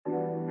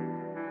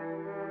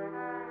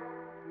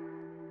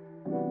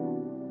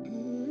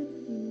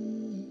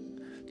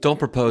Don't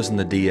propose in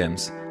the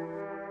DMs.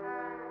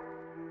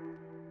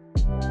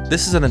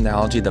 This is an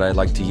analogy that I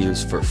like to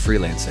use for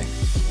freelancing.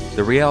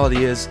 The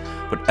reality is,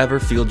 whatever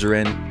field you're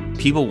in,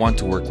 people want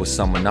to work with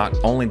someone not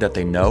only that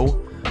they know,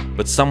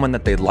 but someone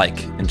that they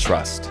like and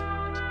trust.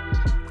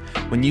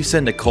 When you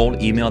send a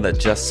cold email that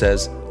just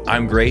says,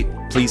 "I'm great,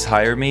 please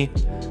hire me,"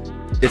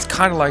 it's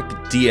kind of like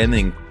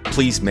DMing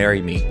 "please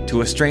marry me"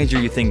 to a stranger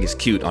you think is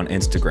cute on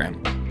Instagram.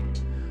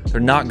 They're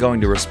not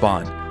going to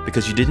respond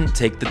because you didn't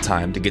take the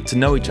time to get to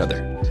know each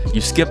other.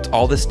 You skipped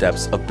all the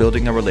steps of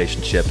building a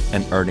relationship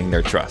and earning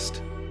their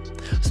trust.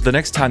 So the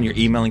next time you're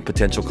emailing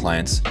potential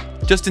clients,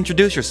 just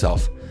introduce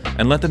yourself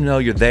and let them know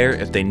you're there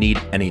if they need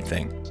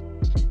anything.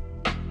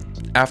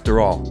 After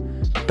all,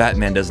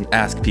 Batman doesn't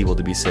ask people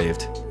to be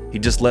saved. He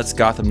just lets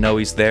Gotham know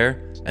he's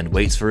there and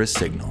waits for his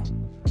signal.